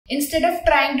Instead of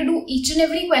trying to do each and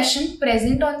every question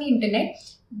present on the internet,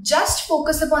 just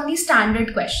focus upon the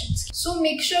standard questions. So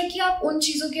make sure कि आप उन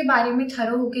चीज़ों के बारे में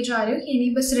thorough होके जा रहे हो कि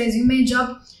नहीं बस रेज्यूमे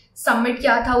जब सबमिट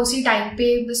किया था उसी टाइम पे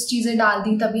बस चीज़ें डाल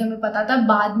दी तभी हमें पता था,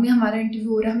 बाद में हमारा इंटरव्यू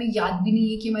हो रहा है हमें याद भी नहीं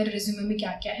है कि हमारे रेज्यूमे में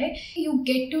क्या क्या है. You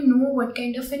get to know what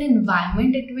kind of N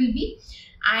environment it will be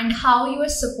and how you are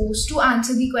supposed to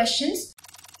answer the questions.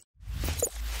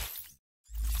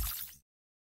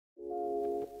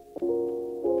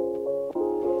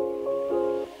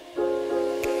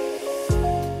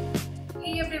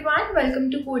 Hey everyone, welcome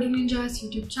to Coding Ninja's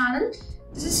YouTube channel.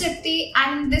 This is Tripti,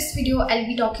 and in this video I'll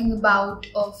be talking about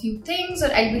a few things, or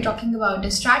I'll be talking about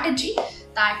a strategy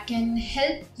that can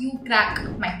help you crack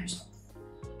Microsoft.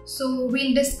 So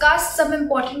we'll discuss some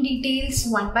important details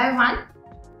one by one.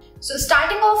 So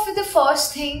starting off with the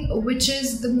first thing, which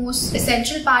is the most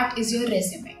essential part, is your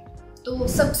resume. तो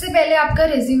सबसे पहले आपका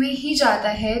resume ही जाता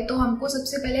है, तो हमको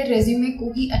सबसे पहले रेज्यूमे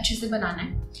को ही अच्छे से बनाना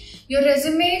है. Your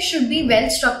resume should be well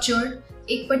structured,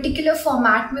 एक पर्टिकुलर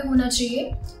फॉर्मेट में होना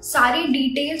चाहिए, सारी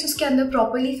डिटेल्स उसके अंदर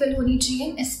प्रॉपर्ली फिल होनी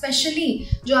चाहिए. स्पेशली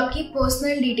जो आपकी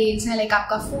पर्सनल डिटेल्स हैं, लाइक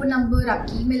आपका फ़ोन नंबर,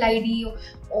 आपकी ईमेल आईडी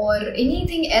और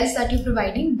anything else that you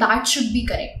providing, that should be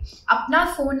correct. अपना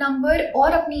फ़ोन नंबर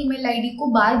और अपनी ईमेल आईडी को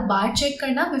बार बार चेक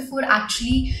करना before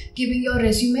actually giving your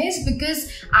resumes, because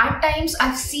at times I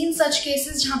have seen such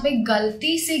cases जहाँ पे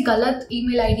गलती से गलत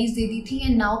ईमेल आईडीज दे दी थी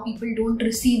and now people don't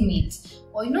receive mails,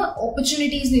 और यू नो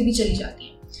अपॉर्चुनिटीज़ में भी चली जाती हैं.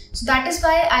 So that is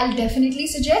why I'll definitely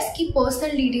suggest कि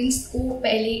personal details को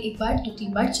पहले एक बार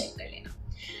 2-3 बार चेक कर लेना.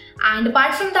 And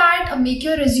apart from that, make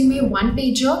your resume one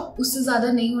pager, उससे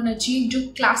ज़्यादा नहीं होना चाहिए. जो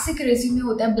classic resume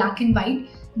होता है black and white,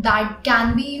 that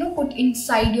can be put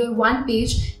inside your one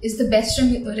page is the best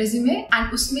resume,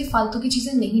 and उसमें फालतू की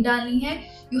चीज़ें नहीं डालनी है.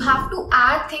 You have to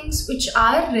add things which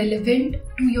are relevant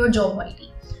to your job only.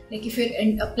 Like if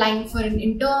you're applying for an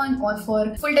intern or for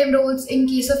full-time roles in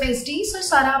case of SD, so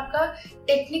सारा आपका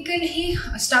technical ही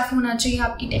staff होना चाहिए.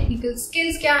 आपकी टेक्निकल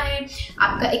स्किल्स क्या है,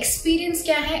 आपका experience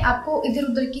क्या है, आपको इधर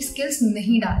उधर की स्किल्स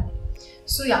नहीं डालनी.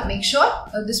 So yeah, make sure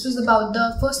this was about the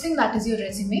first thing, that is your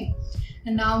resume.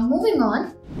 And now moving on,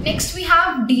 next we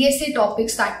have DSA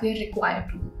topics that we are required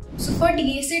to do. So for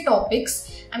DSA topics,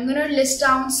 I'm gonna list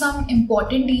down some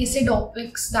important DSA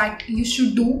topics that you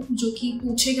should do, जो कि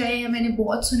पूछे गए हैं, मैंने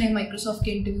बहुत सुने Microsoft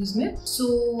के interviews में.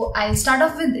 So I'll start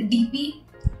off with DP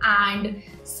and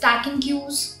stacking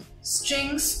queues,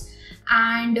 strings,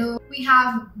 and we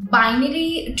have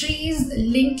binary trees,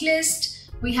 linked list,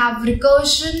 we have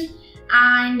recursion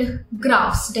and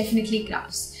graphs, definitely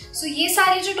graphs. So ये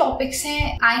सारे जो topics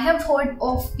हैं, I have heard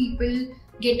of people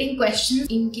getting questions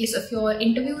in case of your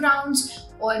interview rounds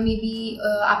or maybe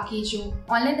आपकी जो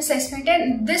online assessment है.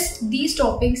 These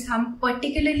topics I'm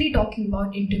particularly talking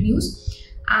about interviews,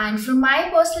 and from my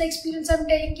personal experience I'm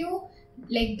telling you,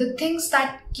 like the things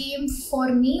that came for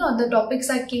me, or the topics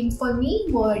that came for me,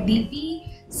 were DP,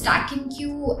 stacking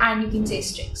queue, and you can say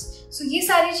strings. So ये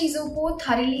सारी चीज़ों को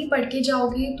thoroughly पढ़ के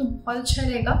जाओगे तो बहुत अच्छा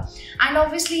रहेगा. And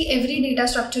obviously every data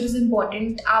structure is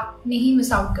important, आप नहीं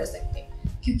miss out कर सकते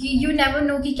क्योंकि you never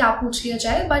know कि क्या पूछ लिया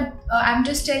जाए. But I'm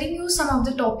just telling you some of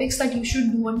the topics that you should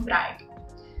do on priority.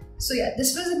 So yeah,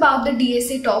 this was about the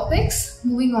DSA topics.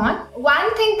 Moving on,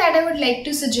 one thing that I would like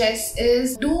to suggest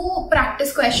is do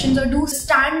practice questions or do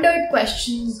standard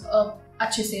questions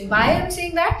अच्छे से. Why I'm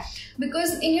saying that?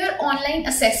 Because in your online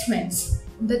assessments,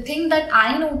 the thing that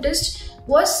I noticed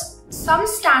was some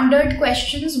standard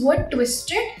questions were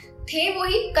twisted. थे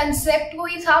वही concept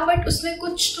वही था, but उसमें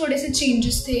कुछ थोड़े से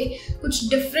चेंजेस थे, कुछ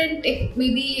डिफरेंट मे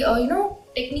बी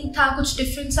टेक्निक था, कुछ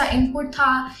डिफरेंट सा इनपुट था,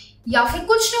 या फिर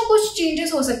कुछ ना कुछ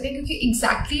चेंजेस हो सकते हैं, क्योंकि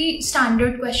एग्जैक्टली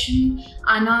स्टैंडर्ड क्वेश्चन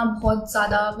आना बहुत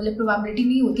ज़्यादा मतलब प्रोबेबिलिटी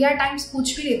नहीं होती है. टाइम्स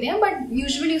पूछ भी लेते हैं बट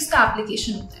यूजुअली उसका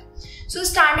एप्लीकेशन होता है. सो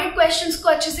स्टैंडर्ड क्वेश्चंस को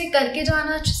अच्छे से करके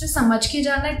जाना, अच्छे से समझ के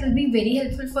जाना, it will be very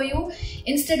helpful for you.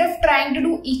 Instead of trying to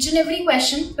do each and every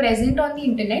question present on the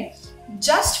internet,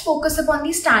 just focus upon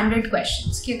the standard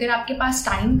questions. कि अगर आपके पास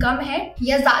टाइम कम है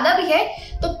या ज़्यादा भी है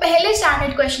तो पहले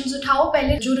स्टैंडर्ड क्वेश्चंस उठाओ,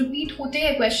 पहले जो रिपीट होते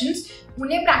हैं क्वेश्चंस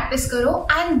उन्हें प्रैक्टिस करो,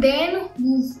 and then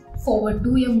move forward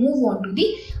to या move on to the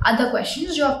other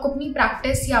questions जो आपको अपनी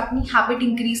प्रैक्टिस या अपनी हैबिट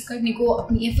इंक्रीज करने को,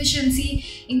 अपनी एफिशिएंसी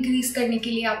इंक्रीज करने के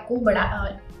लिए आपको बड़ा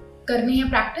करने हैं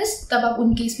प्रैक्टिस, तब आप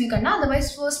उनके इसमें करना. Otherwise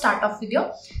first start of with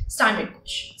your standard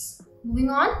questions.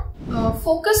 Moving on,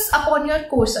 focus upon your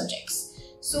core subjects.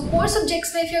 So core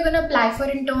subjects में if you're gonna apply for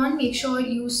intern, make sure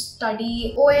you study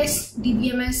OS,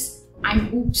 DBMS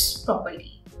and OOPS properly.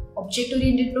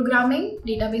 Object-oriented programming,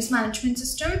 database management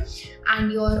system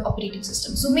and your operating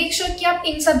system. So make sure कि आप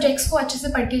इन subjects को अच्छे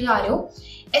से पढ़ के जा रहे हो.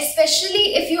 Especially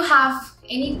if you have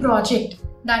any project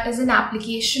that is an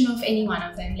application of any one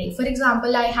of them. Like for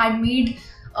example, I had made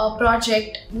a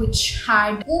project which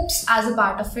had OOPS as a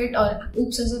part of it, or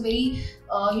OOPS is a very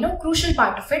crucial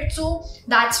part of it. So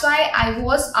that's why I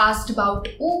was asked about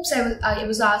OOPS. I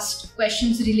was asked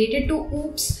questions related to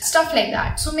OOPS, stuff like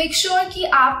that. So make sure कि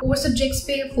आप core subjects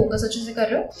पे focus अच्छे से कर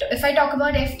रहे हो. If I talk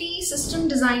about FT, system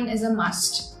design is a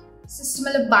must. System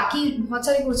मतलब बाकी बहुत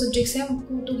सारे core subjects हैं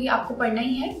तो कि आपको पढ़ना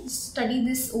ही है. Study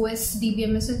this OS,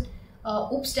 DBMS,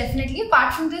 OOPS definitely.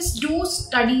 Apart from this, do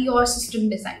study your system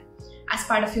design as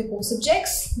part of your core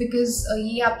subjects, because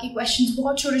ये आपके questions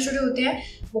बहुत छोटे-छोटे होते हैं,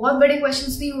 बहुत बड़े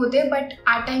questions नहीं होते, but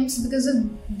at times because of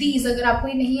these अगर आपको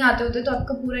ये नहीं आते होते तो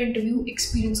आपका पूरा interview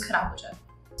experience खराब हो जाता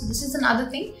है. So this is another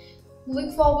thing.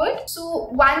 Moving forward, so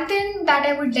one thing that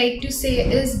I would like to say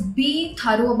is be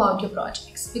thorough about your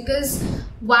projects, because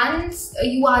once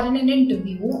you are in an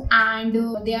interview and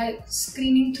they are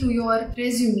screening through your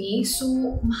resume, so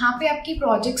वहाँ पे आपकी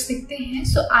projects दिखते हैं.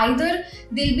 So either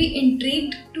they'll be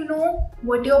intrigued to know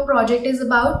what your project is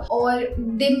about, or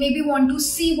they maybe want to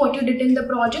see what you did in the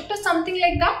project or something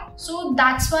like that. So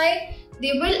that's why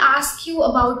they will ask you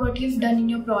about what you've done in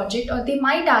your project, or they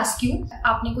might ask you,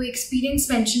 आपने कोई experience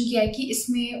mention किया है कि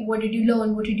इसमें what did you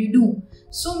learn, what did you do.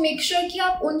 So make sure कि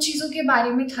आप उन चीज़ों के बारे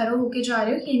में thorough होके जा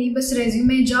रहे हो, कि नहीं बस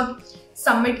resume जब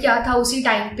सबमिट किया था उसी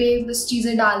टाइम पे बस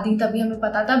चीज़ें डाल दी तभी हमें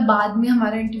पता था, बाद में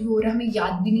हमारा इंटरव्यू हो रहा है हमें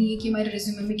याद भी नहीं है कि हमारे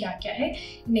रेज्यूमे में क्या क्या है.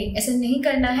 नहीं, ऐसा नहीं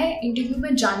करना है. इंटरव्यू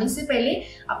में जाने से पहले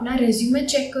अपना रेज्यूमे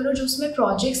चेक करो, जो उसमें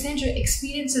प्रोजेक्ट्स हैं, जो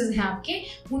एक्सपीरियंसेस हैं आपके,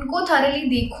 उनको थॉरली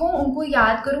देखो, उनको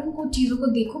याद करो, उनको चीज़ों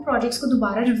को देखो, प्रोजेक्ट्स को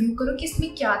दोबारा रिव्यू करो कि इसमें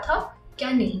क्या था क्या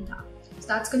नहीं था.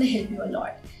 That's gonna help you a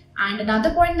lot. And another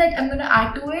point that I'm gonna add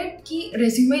to it कि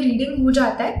resume reading हो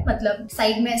जाता है, मतलब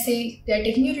साइड में ऐसे they are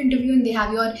taking your interview and they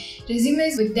have your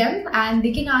resumes with them and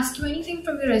they can ask you anything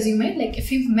from your resume. Like if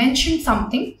you've mentioned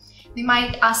something, they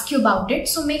might ask you about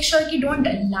it. So make sure कि don't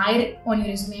lie on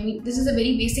your resume. I mean, this is a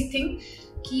very basic thing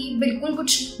कि बिल्कुल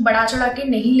कुछ बड़ा चढ़ा के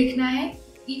नहीं लिखना है.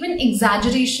 Even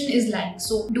exaggeration is lying.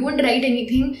 So don't write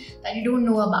anything that you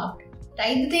don't know about.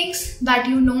 Write the things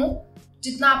that you know.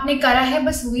 जितना आपने करा है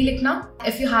बस वही लिखना.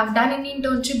 If you have done any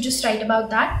internship, just write about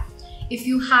that. If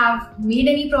you have made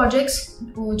any projects,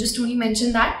 just only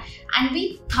mention that. And be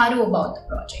thorough about the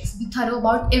projects. Be thorough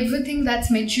about everything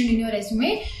that's mentioned in your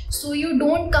resume, so you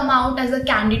don't come out as a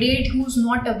candidate who's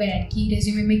not aware कि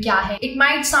resume में क्या है. It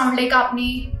might sound like आपने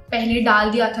पहले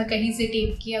डाल दिया था कहीं से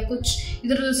टेप किया, कुछ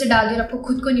इधर उधर से डाल दिया, आपको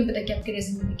खुद को नहीं पता कि आपके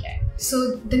resume में क्या है. So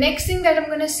the next thing that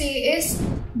I'm gonna say is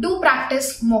do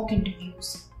practice mock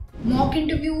interviews. Mock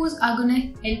interviews are gonna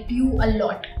help you a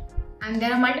lot, and there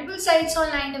are multiple sites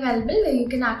online available where you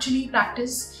can actually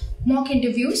practice mock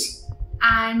interviews.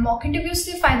 And mock interviews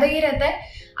से फायदा ये रहता है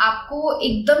आपको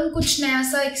एकदम कुछ नया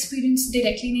सा एक्सपीरियंस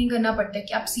डायरेक्टली नहीं करना पड़ता है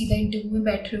कि आप सीधा इंटरव्यू में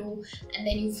बैठ रहे हो and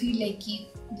then you feel like कि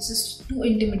this is to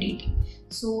intimidating.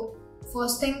 So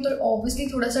first thing तो ऑब्वियसली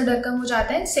थोड़ा सा डर कम हो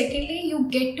जाता है. Secondly you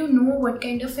get to know what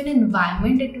kind of N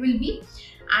environment it will be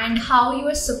and how you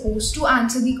are suppose to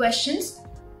answer the questions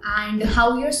and how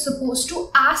you're supposed to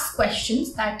ask questions,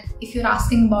 that if you're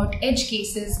asking about edge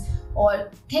cases or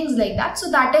things like that. So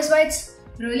that is why it's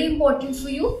really important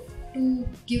for you to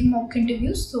give mock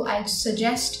interviews. So I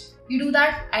suggest you do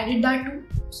that. I did that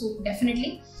too, so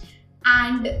definitely.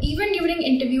 And even during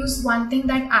interviews, one thing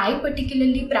that I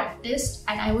particularly practiced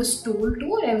and I was told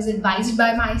to, or I was advised by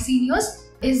my seniors,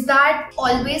 is that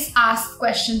always ask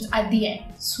questions at the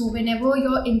end. So whenever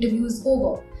your interview is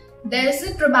over, there is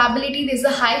a probability, there's a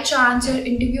high chance your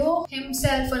interviewer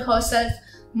himself or herself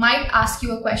might ask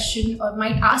you a question or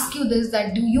might ask you this,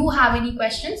 that do you have any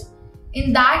questions?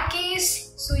 In that case,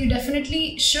 so you definitely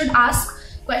should ask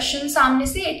questions सामने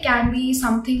से. It can be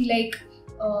something like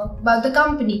about the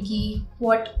company, ki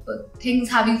what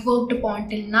things have you worked upon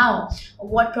till now, or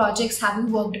what projects have you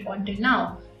worked upon till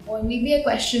now, or maybe a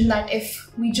question that if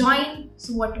we join,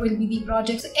 so what will be the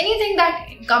projects. Anything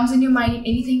that comes in your mind,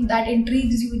 anything that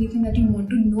intrigues you, anything that you want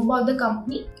to know about the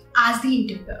company as the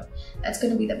interviewer, that's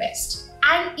going to be the best.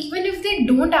 And even if they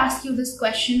don't ask you this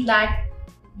question that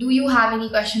do you have any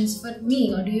questions for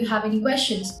me, or do you have any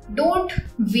questions, don't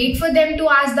wait for them to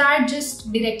ask that.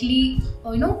 Just directly,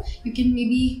 you can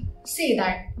maybe say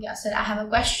that, yeah sir, I have a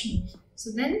question.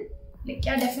 So then like,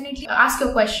 yeah, definitely ask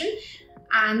your question.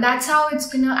 And that's how it's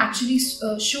gonna actually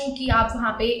show कि आप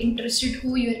वहाँ पे interested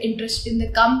हो, you're interested in the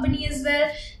company as well,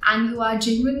 and you are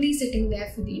genuinely sitting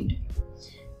there for the interview.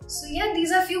 So yeah,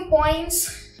 these are few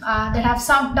points that I've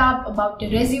summed up about the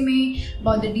resume,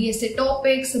 about the DSA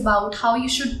topics, about how you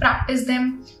should practice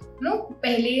them.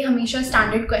 पहले हमेशा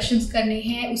standard questions करने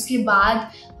हैं, उसके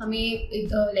बाद हमें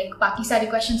like बाकी सारे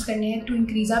questions करने हैं to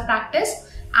increase our practice.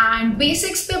 And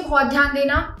basics पे बहुत ध्यान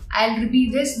देना. I will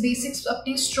repeat this, basics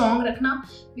अपने स्ट्रॉन्ग रखना,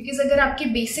 बिकॉज अगर आपके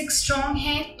बेसिक्स स्ट्रॉन्ग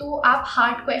हैं तो आप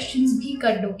हार्ड क्वेश्चंस भी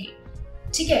कर दोगे.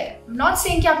 ठीक है, नॉट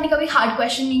सेइंग कि आपने कभी हार्ड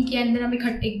क्वेश्चन नहीं किया एंड देन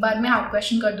मैं एक बार में हार्ड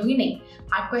क्वेश्चन कर दूंगी, नहीं.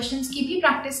 हार्ड क्वेश्चंस की भी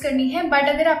प्रैक्टिस करनी है, बट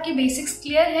अगर आपके बेसिक्स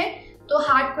क्लियर है तो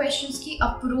हार्ड क्वेश्चंस की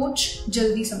अप्रोच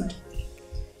जल्दी समझ आती है.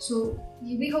 सो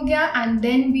ये भी हो गया. And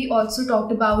then we also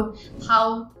talked about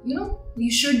how you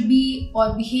should be or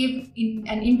behave in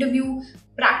an interview.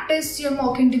 Practice your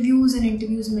mock interviews and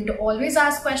interviews meant to always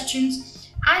ask questions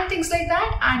and things like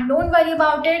that. And don't worry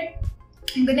about it.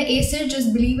 You're gonna ace it.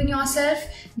 Just believe in yourself.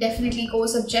 Definitely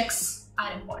core subjects are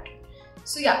important.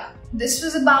 So yeah, this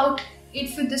was about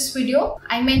it for this video.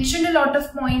 I mentioned a lot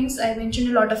of points. I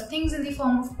mentioned a lot of things in the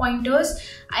form of pointers.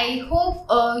 I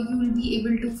hope you will be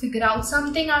able to figure out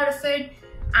something out of it.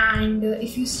 And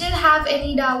if you still have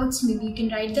any doubts, maybe you can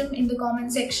write them in the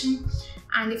comment section.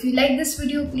 And if you like this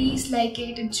video, please like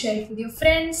it and share it with your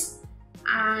friends.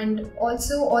 And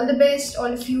also all the best,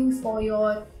 all of you, for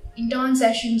your intern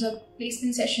sessions or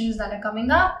placement sessions that are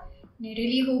coming up. And I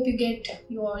really hope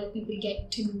people get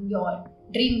to your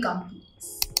dream companies.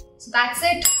 So that's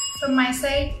it from my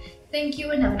side. Thank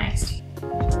you and have a nice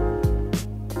day.